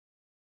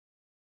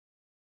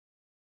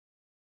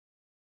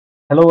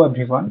Hello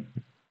everyone.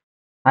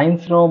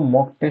 Science row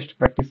mock test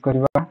practice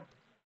करिवा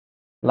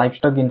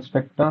livestock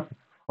inspector,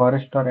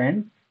 forester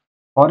and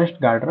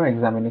forest guard row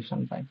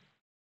examination ପାଇଁ।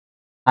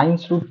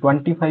 Science ରୁ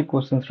 25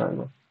 questions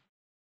ରହିବ।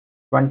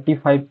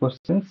 25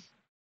 questions,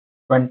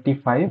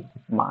 25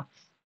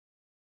 marks।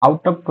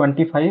 Out of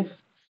 25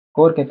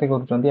 score केते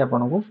करूचंती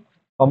आपनको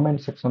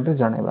comment section रे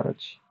जणाइबार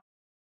अछि।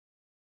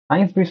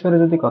 Science विषय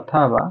रे जदि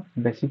कथा हवा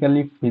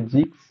basically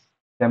physics,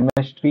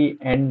 chemistry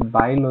and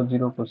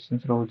biology row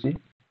questions रहउची।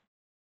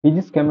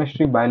 Physics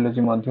chemistry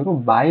biology मध्यरु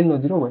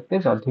biology row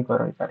weightage अधिक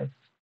रही पारे।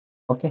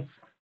 ओके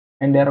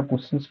एंड यार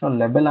क्वेश्चंस रो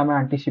लेवल आमे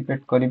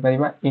एंटीसिपेट करि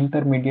परिबा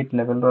इंटरमीडिएट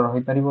लेवल रो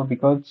रही परिबो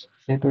because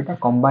जेतु Etah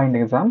combined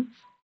exam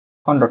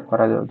conduct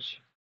करा जाउछि।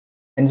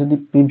 एंड जदि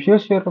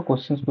प्रीवियस ईयर रो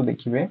क्वेश्चंस को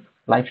देखिबे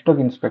लाइवस्टॉक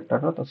इंस्पेक्टर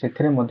रो तो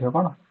सेथिरे मध्ये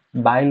कोन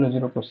बायोलॉजी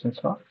रो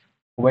क्वेश्चंस रो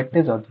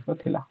वेटेज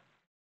अधिक थिला।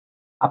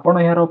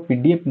 आपण यार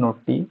PDF note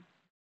T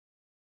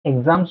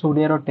exams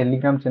Odia रो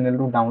टेलीग्राम चैनल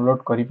रो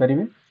डाउनलोड करि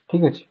परिबे।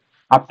 ठीक अछि।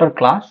 आफ्टर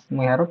क्लास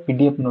मु यार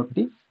PDF note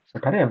T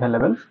सेठारे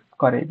available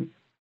करेबी।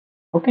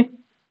 Okay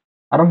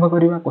आरंभ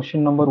करिबा क्वेश्चन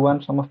नंबर 1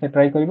 समस्त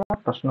ट्राई करिबा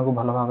प्रश्न को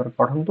भलो भाबरे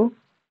पढंतु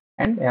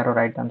एंड यार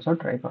राइट आंसर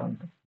ट्राई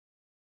करंतु।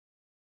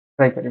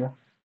 ट्राई करिबा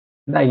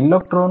the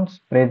electrons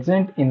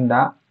present in the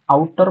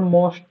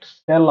outermost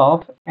cell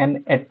of an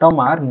atom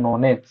are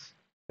known as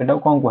एटा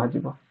कोन कुहा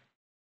जिवो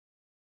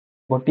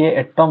गोटे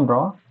एटम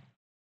रो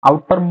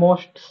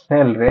outermost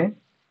cell रे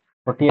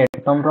गोटे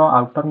एटम रो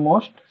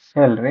outermost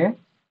cell रे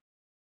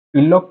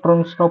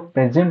इलेक्ट्रॉन्स रो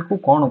प्रेजेंट को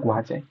कोन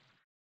कुहा जाय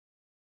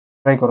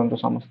ट्राई करंतु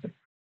समस्त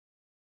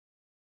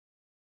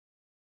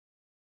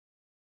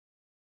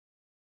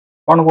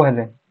कोन कुहा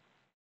जाय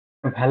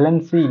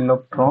वैलेंसी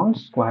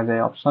इलेक्ट्रॉन्स कुहा जाय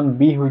ऑप्शन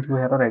बी होई जो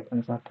हेरो राइट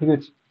आंसर। ठीक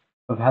अछि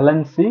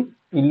वैलेंसी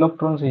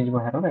इलेक्ट्रॉन्स इज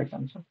हेरो राइट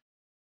आंसर।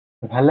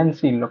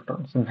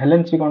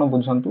 वैलेंसी कोन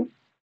बुझंतु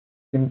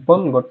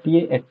सिंपल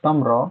गोटे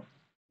atom row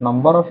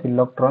number of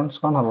electrons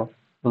कोन हबो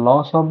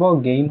लॉस हबो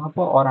गेन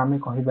हबो और आमे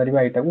कहि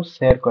परिबा एटा को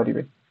शेयर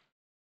करिवे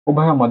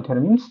उभय मध्य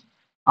मींस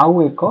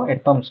आउ एक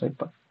एटम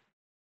सहित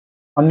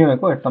अन्य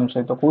एक एटम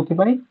सहित कोथि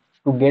पई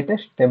to get A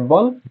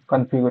stable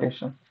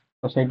configuration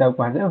तो सेटा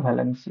को जाय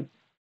valency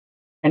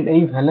and A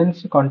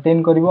valency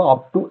contain करिवो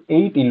up to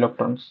 8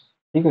 electrons.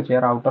 ठीक अछि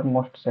यार आउटर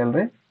मोस्ट सेल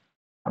रे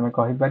हमें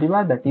कहि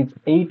परिबा दैट इज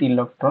 8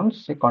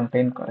 इलेक्ट्रॉन्स से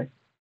कंटेन करे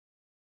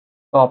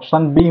तो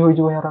ऑप्शन बी होई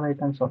जो यार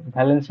राइट आंसर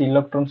वैलेंसी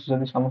इलेक्ट्रॉन्स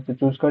जदि समस्त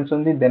चूज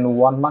करचंदी देन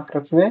 1 मार्क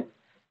रखिबे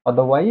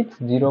अदरवाइज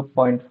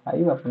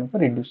 0.5 आपन को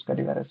रिड्यूस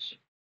करिवार अछि।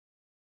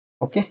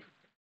 ओके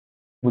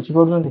बुझी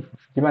पड़छंदी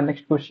जिबा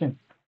next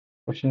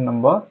question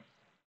number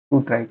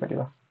 2 try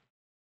करिवा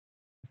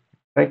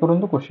try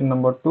करंतु question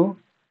number 2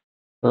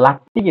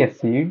 lactic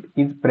acid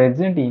is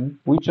present in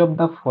which of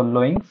the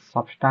following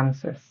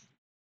substances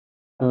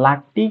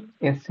lactic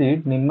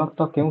acid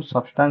निम्नोक्त केउ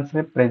सब्सटेंस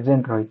रे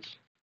प्रेजेंट रही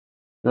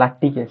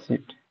lactic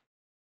acid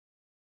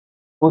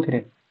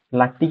कोथरे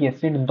lactic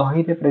acid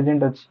दही रे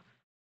प्रेजेंट अछि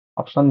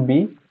ऑप्शन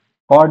बी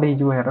कॉर्ड ही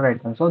जो हेरो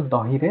राइट आंसर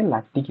दही रे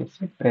lactic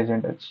acid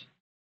प्रेजेंट अछि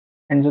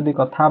एंड जदि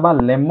कथा बा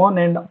लेमन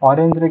एंड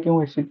ऑरेंज रे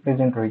केउ एसिड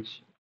प्रेजेंट रही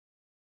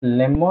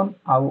लेमन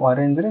आउ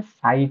ऑरेंज रे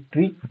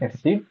साइट्रिक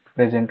एसिड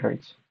प्रेजेंट रही।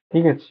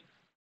 ठीक अछि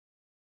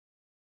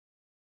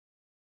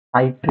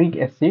citric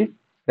acid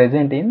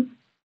present in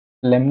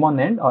lemon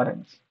and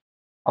orange.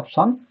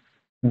 Option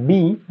B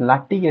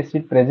lactic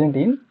acid present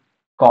in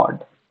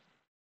cod.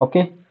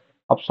 Okay,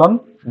 option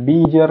B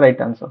is your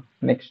right answer.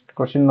 Next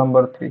question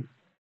number 3.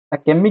 The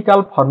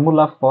chemical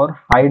formula for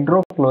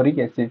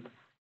hydrochloric acid.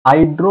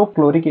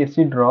 Hydrochloric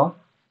acid row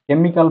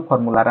chemical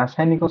formula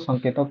रासायनिक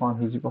संकेत कौन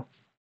ही जीवो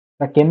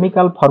The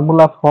chemical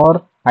formula for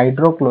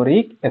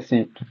hydrochloric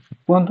acid.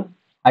 कुहंतु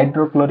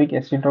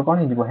hydrochloric acid रो कौन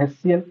ही जीवो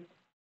HCl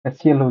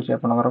HCl होची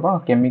आपनकर कोन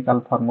chemical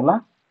formula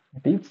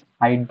it is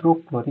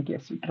hydrochloric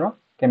acid row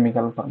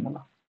chemical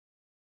formula.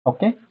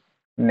 Okay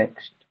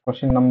next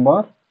question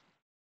number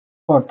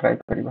 4 try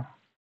करिबा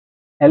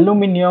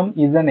aluminium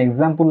is an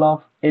example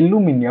of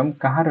aluminium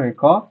कहार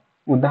एक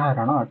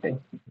उदाहरण अटे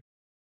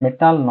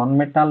मेटल नॉन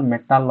मेटल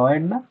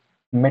मेटालॉइड ना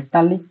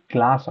metallic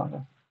glass अटे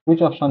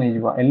व्हिच ऑप्शन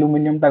इज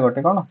एल्युमिनियम ता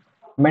गोटे कोन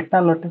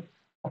मेटल अटे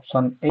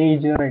option A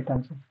is your right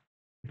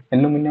answer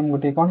aluminium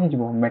गोटे कोन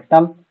हिजबो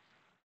मेटल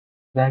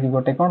जहा कि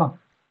गोटे कोन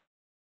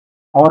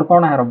और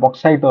कोन है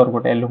बॉक्साइट और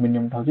गोटे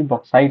एल्युमिनियम था होची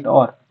बॉक्साइट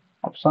और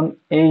option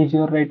A is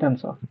your right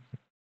answer.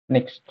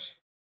 Next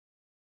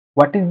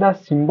what is the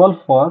symbol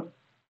for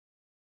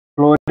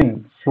fluorine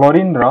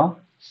fluorine row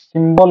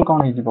symbol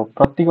cone हिजबो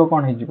Prateek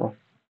cone हिजबो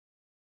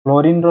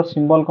fluorine row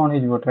symbol cone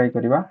हिजबो try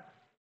करिवा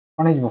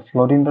cone हिजबो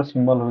fluorine row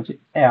symbol होची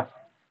F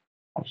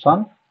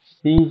option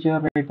C is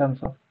your right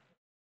answer.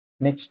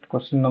 Next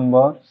question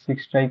number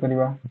 6 try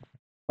करिवा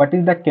what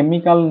is the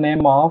chemical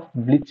name of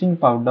bleaching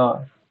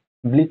powder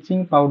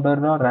bleaching powder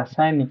रो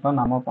रासायनिक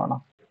नाम कोन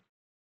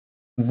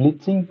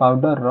bleaching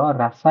powder रो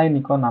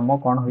रासायनिक नाम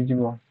कोन होई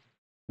जिवो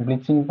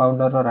bleaching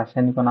powder रो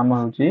रासायनिक नाम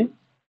होची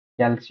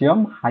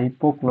calcium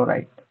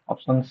hypochlorite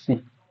option C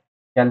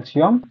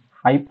calcium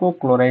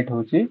hypochlorite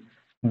होची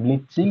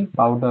ब्लीचिंग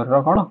पाउडर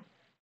रो कोन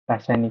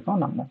रासायनिक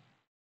नाम।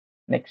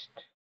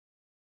 Next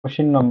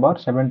question number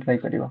 7 try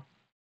करिवा।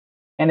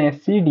 N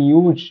acid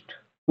used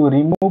to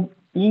remove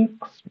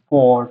ink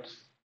spots,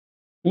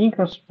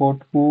 ink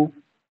spot को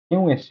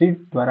क्यों एसिड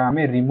द्वारा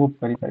हमें रिमूव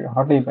करि परिबा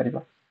हटै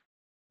परिबा।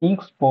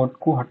 इंक स्पॉट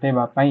को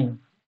हटेबा पई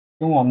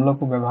क्यों अम्ल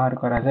को व्यवहार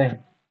करा जाए।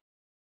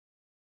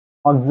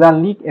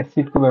 ऑक्सैलिक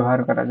एसिड को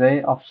व्यवहार करा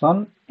जाए।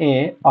 Option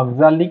A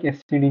oxalic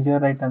acid is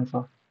your right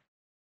answer.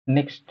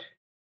 Next,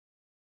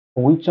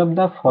 which of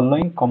the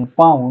following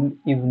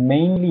compound is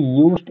mainly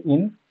used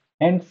in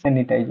hand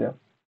sanitizer।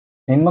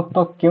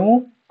 निम्नलिखित क्यों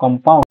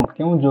कंपाउंड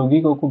क्यों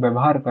यौगिकों को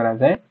व्यवहार करा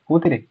जाए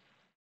कोथिरे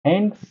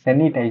हैंड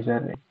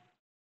सैनिटाइजर रे।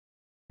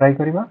 ट्राई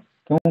करिबा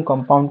क्यों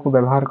कंपाउंड को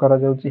व्यवहार करा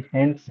जाउची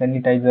हैंड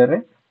सैनिटाइजर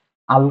रे।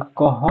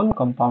 अल्कोहल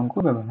कंपाउंड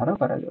को व्यवहार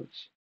करा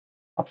जाउची।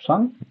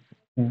 Option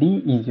D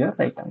is your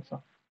right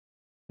answer.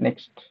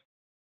 Next,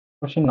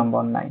 question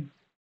number 9,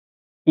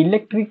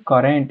 electric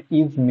current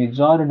is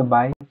measured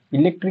by,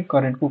 electric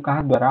current को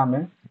कहा द्वारा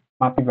हमें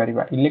मापी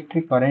परिबा।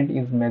 Electric current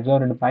is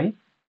measured by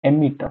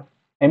ammeter,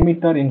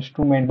 ammeter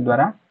instrument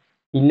द्वारा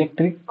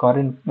इलेक्ट्रिक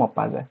करंट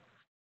मपा जाए।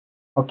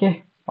 ओके,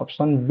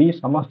 ऑप्शन बी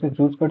समस्त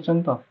चूज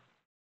करछन तो।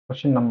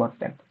 Question number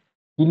 10,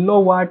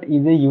 kilowatt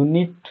is a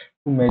unit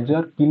to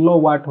major,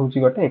 kilowatt होची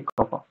गोटे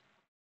एकक।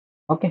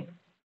 ओके,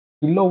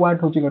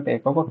 किलोवाट होची गोटे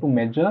एकक टू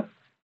मेजर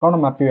कौन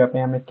मापिबा पे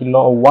हमें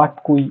किलोवाट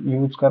को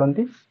यूज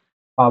करंती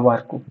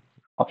पावर को।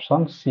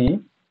 ऑप्शन सी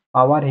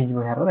पावर इज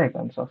यार राइट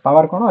आंसर।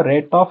 पावर कौन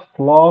rate of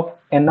flow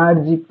of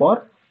energy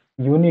per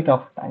unit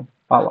of time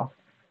power.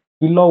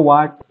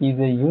 Kilowatt is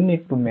a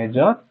unit to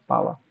major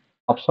power.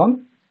 Option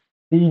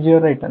C is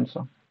your right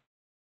answer.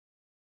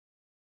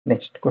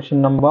 Next, question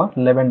number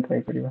 11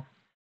 try करिवा।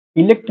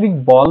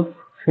 Electric bulb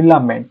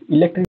filament,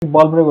 electric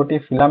bulb रे गोटे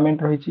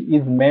filament रहिछि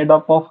is made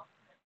up of,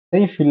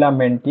 सेही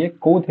filament ये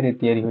कोथिरे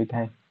तयारी होई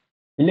थाए।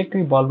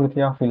 Electric bulb रे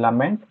थिया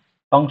फिलामेंट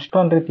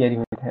टंगस्टन रे तयारी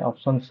होई थाए।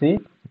 Option C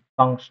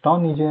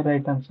tungsten is your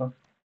right answer.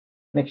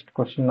 Next,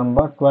 question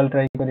number 12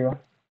 try करिवा।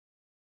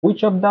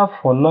 Which of the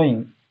following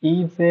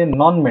is a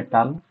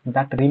non-metal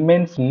that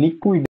remains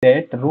liquid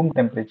at room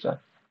temperature।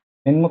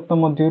 निम्नलिखित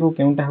मध्यरु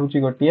केउंटा होची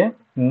गोटिए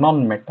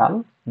नॉन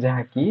मेटाल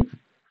जहाकी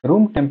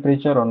रूम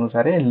टेम्परेचर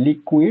अनुसार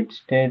liquid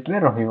state रे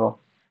रहिबो,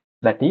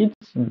 that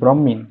is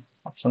bromine.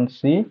 Option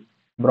C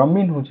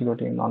bromine होची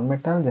गोटिए non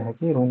metal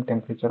जहाकी room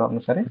temperature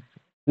अनुसार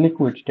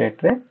liquid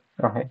state रे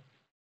रहे।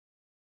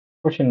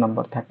 Question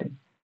number 13,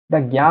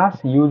 the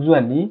gas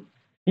usually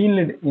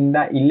filled in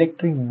the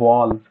electric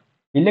bulb,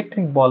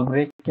 electric bulb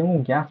रे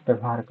क्यों गैस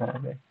व्यवहार करा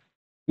जाए।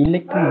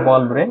 इलेक्ट्रिक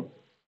बल्ब रे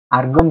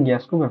आर्गन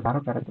गैस को व्यवहार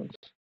करा जाए।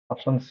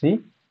 Option C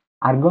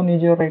argon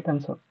is your right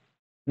answer.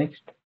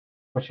 Next,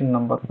 question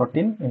number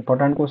 14,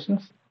 important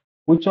questions.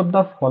 Which of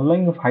the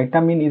following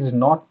vitamin is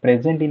not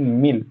present in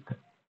milk,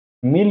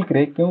 milk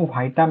रे क्यों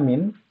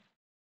विटामिन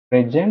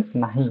प्रेजेंट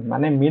नहीं,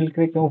 माने मिल्क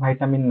रे क्यों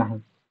विटामिन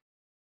नहीं।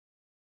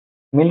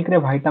 मिल्क रे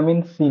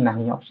विटामिन सी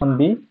नहीं। Option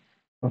B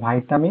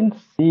vitamin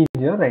C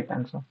is your right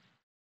answer.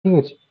 ठीक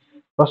अछि,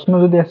 प्रश्न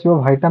जदि आसीबो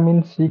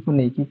विटामिन सी को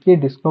नै कि के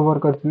डिस्कवर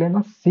करथिले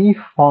ना सी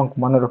फंक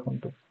मन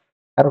रखंतु।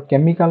 यार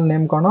केमिकल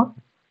नेम कोन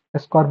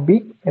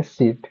एस्कॉर्बिक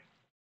एसिड।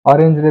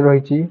 ऑरेंज रे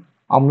रहिछि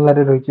अम्ला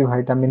रे रहिछि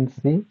विटामिन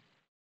सी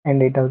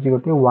एंड एटा होछि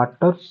गोटे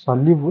water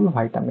soluble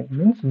vitamin,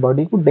 means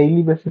body को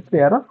डेली बेसिस रे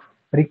यार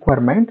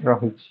रिक्वायरमेंट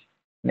रहिछि।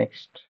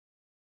 Next,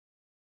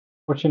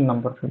 question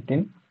number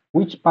 15,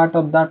 which part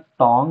of the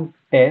tongue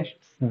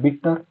tests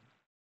bitter.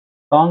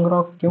 टंग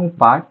रो क्यों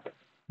पार्ट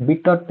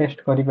बिटर टेस्ट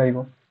करि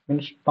परिबो।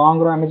 मींस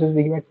टंग रो हमें जो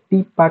देखिबा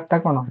टिप पार्ट टा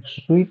कोन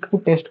स्वीट को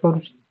टेस्ट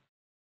करूछि।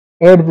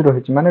 एड्स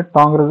रहिछि माने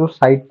टंग रो जो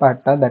साइड पार्ट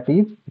टा दैट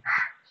इज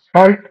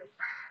सॉल्ट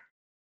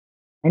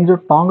एंड जो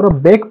टंग रो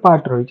बैक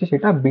पार्ट रहिछि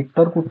सेटा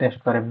बिटर को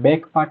टेस्ट करे।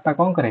 बैक पार्ट टा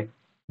कोन करे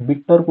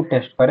बिटर को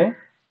टेस्ट करे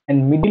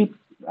एंड मिडिल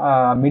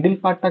मिडिल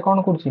पार्ट टा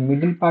कोन करछि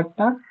मिडिल पार्ट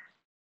टा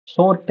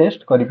सोर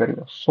टेस्ट करि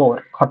परिबो,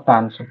 सोर खट्टा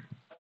अंश।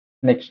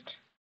 नेक्स्ट,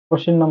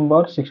 क्वेश्चन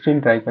नंबर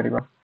 16 ट्राई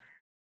करिबा।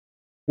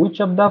 Which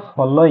of the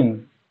following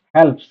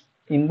helps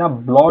in the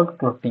blood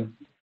clotting,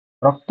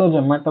 रक्त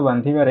जमाट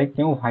बांधिबारे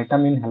क्यों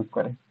विटामिन हेल्प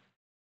करे।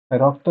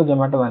 रक्त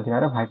जमाट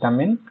बांधिबारे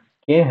विटामिन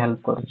के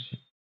help करूछि।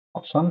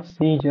 Option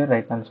C is your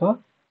right answer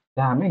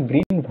जहां हमें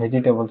ग्रीन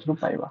वेजिटेबल्स रु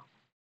पाइबा।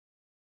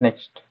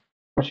 Next,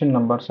 question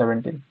number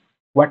 17,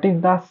 what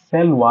is the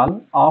cell wall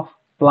of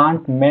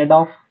plant made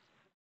of.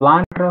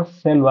 Plant row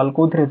cell wall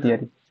कोथरे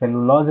तयारी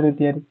सेलुलोज रे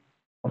तयारी।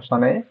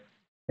 Option A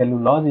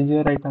cellulose is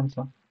your right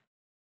answer.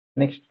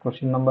 Next,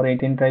 question number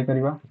 18 try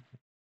करिबा।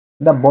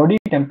 The body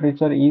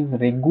temperature is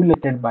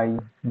regulated by,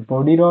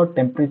 body row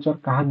temperature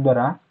कहा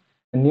द्वारा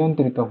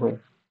नियंत्रित हुए,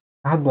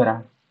 कहा द्वारा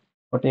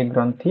गोटे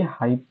ग्रंथि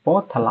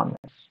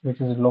hypothalamus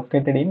which is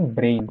located in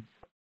brain.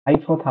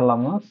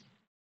 Hypothalamus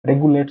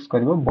regulates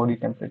करिवो body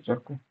temperature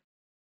को।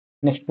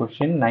 Next,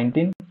 question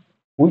 19,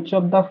 which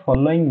of the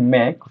following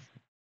makes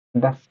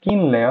the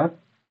skin layer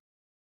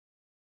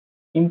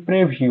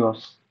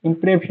इम्प्रेवियस।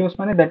 इम्प्रेवियस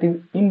माने दैट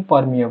इज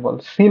इम्परमिएबल,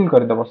 सील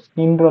कर देबो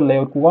स्किन रो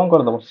लेयर को कोन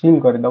कर देबो सील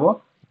कर देबो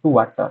टू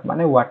वाटर,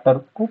 माने वाटर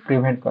को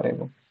प्रिवेंट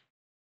करेबो।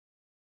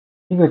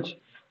 ठीक अछि,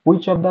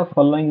 which of the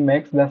following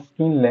makes the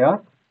skin layer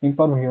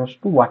impervious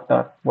to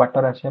water.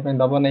 Water ଆସିବା ପାଇଁ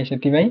ଦବ ନାହିଁ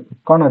ସେଥିପାଇଁ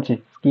କ'ଣ ଅଛି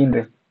ସ୍କିନ୍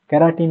ରେ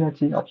କେରାଟିନ୍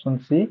ଅଛି। ଅପସନ୍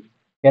ସି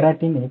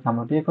କେରାଟିନ୍ ଏହି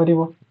କାମଟିଏ କରିବ।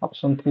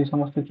 ଅପସନ୍ 3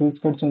 ସମସ୍ତେ ଚୁଜ୍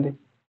କରିଛନ୍ତି।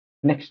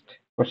 ନେକ୍ସଟ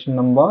କ୍ୱେଶ୍ଚିନ୍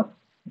ନମ୍ବର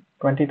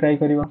 20 ଟ୍ରାଏ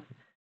କରିବା।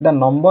 The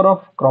number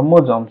of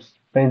କ୍ରୋମୋଜୋମ୍ସ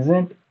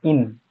present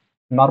in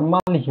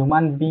normal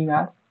Humane being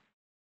ଆର୍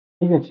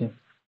ଠିକ୍ ଅଛି।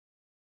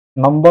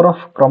 ନମ୍ବର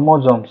ଅଫ୍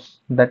କ୍ରୋମୋଜୋମ୍ସ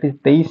ଦ୍ୟାଟ୍ ଇଜ୍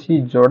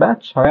 23 ଯୋଡ଼ା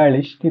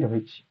 46 ଟି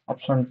ରହିଛି।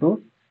 ଅପସନ୍ 2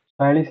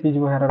 46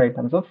 ହେଇଯିବ ଏହାର right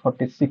answer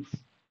 46।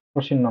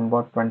 Question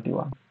number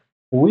 21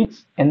 which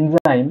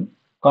enzyme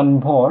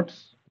converts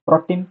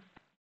protein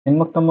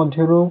निम्नलिखित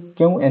मध्यरु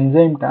केउ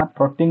एंजाइम टा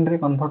प्रोटीन रे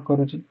कन्वर्ट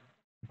करूची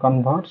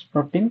converts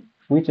protein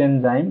which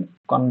enzyme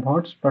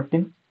converts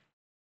protein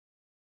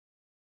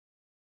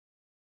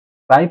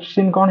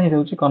trypsin कौन हो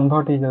जाउची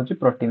कन्वर्ट हो जाउची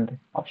प्रोटीन रे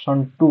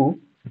option 2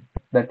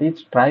 that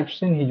is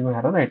trypsin his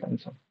यार right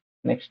answer.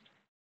 Next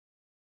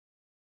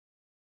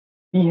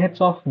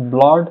pH of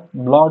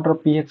blood row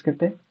pH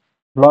केते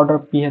ब्लड रो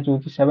pH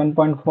होची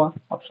 7.4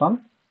 option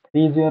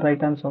 3 is your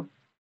right answer.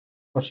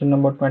 Question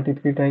number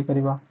 23 try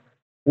करिवा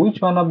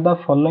which one of the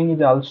following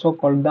is also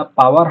called the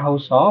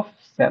powerhouse of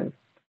cell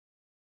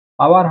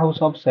powerhouse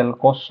of cell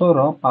kosher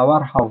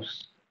powerhouse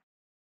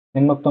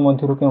निम्नलिखित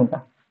मध्यरु केउटा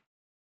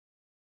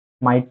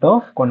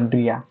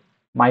mitochondria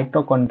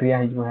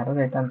is यार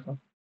right answer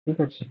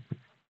ठीक अछि।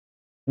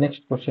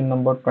 Next question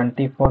number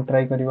 24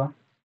 try करिवा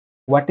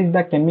what is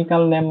the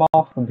chemical name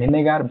of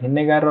vinegar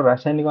vinegar रो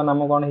रासायनिक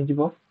नाम कोन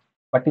हिजिबो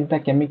what is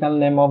the chemical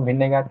name of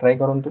vinegar try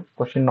करंतु।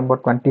 Question number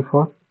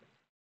 24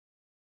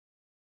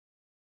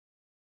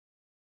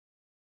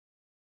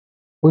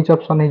 which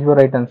option is your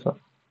right answer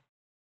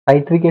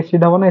citric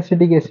acid हबो ना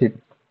acetic acid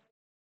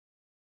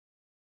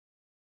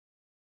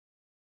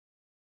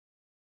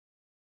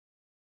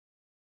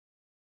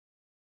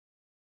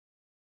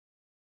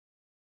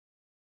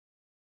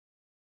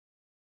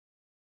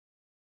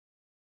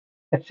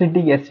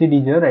acetic acid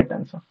is your right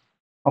answer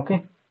okay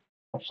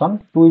option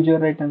 2 is your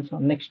right answer.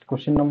 Next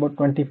question number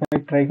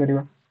 25 try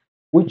करिवा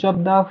which of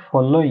the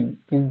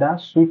following is the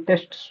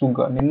sweetest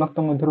sugar निम्नलिखित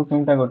मध्यरु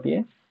केउटा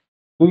गोटिए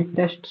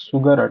sweetest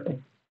sugar अटे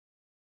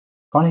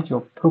कौन है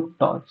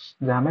fructose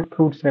जहाँ हमें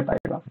fruits रे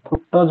पाइबा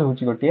फ्रुक्टोज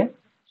होची गोटिए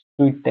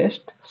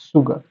sweetest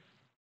sugar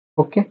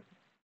okay.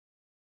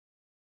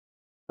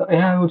 तो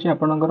यह होची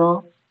आपनकर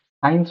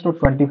साइंस रो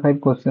 25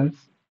 क्वेश्चंस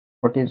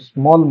गोटे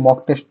स्मॉल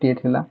मॉक टेस्ट ये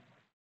थिला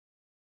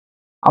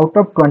आउट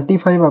ऑफ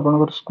 25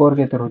 आपनकर स्कोर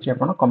केते रहउची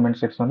आपन कमेंट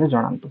सेक्शन रे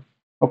जणांतु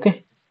ओके।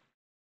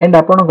 एंड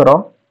आपनकर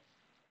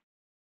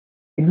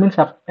इट मीन्स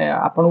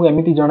आपन को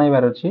एमिति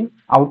जणाइबार अछि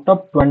आउट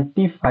ऑफ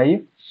 25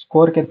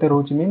 स्कोर केते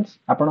रहउची मीन्स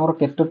आपनकर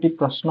केतोटी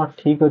प्रश्न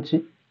ठीक अछि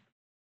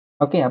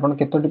ओके आपन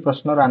केतोटी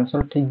प्रश्न रो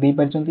आंसर ठीक देई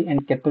परचंती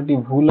एंड केतोटी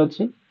भूल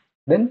अछि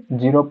देन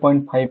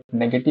 0.5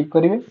 नेगेटिव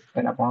करिवे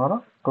देन आपनकर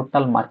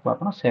टोटल मार्क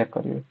आपन शेयर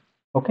करिवे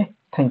ओके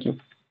थैंक यू।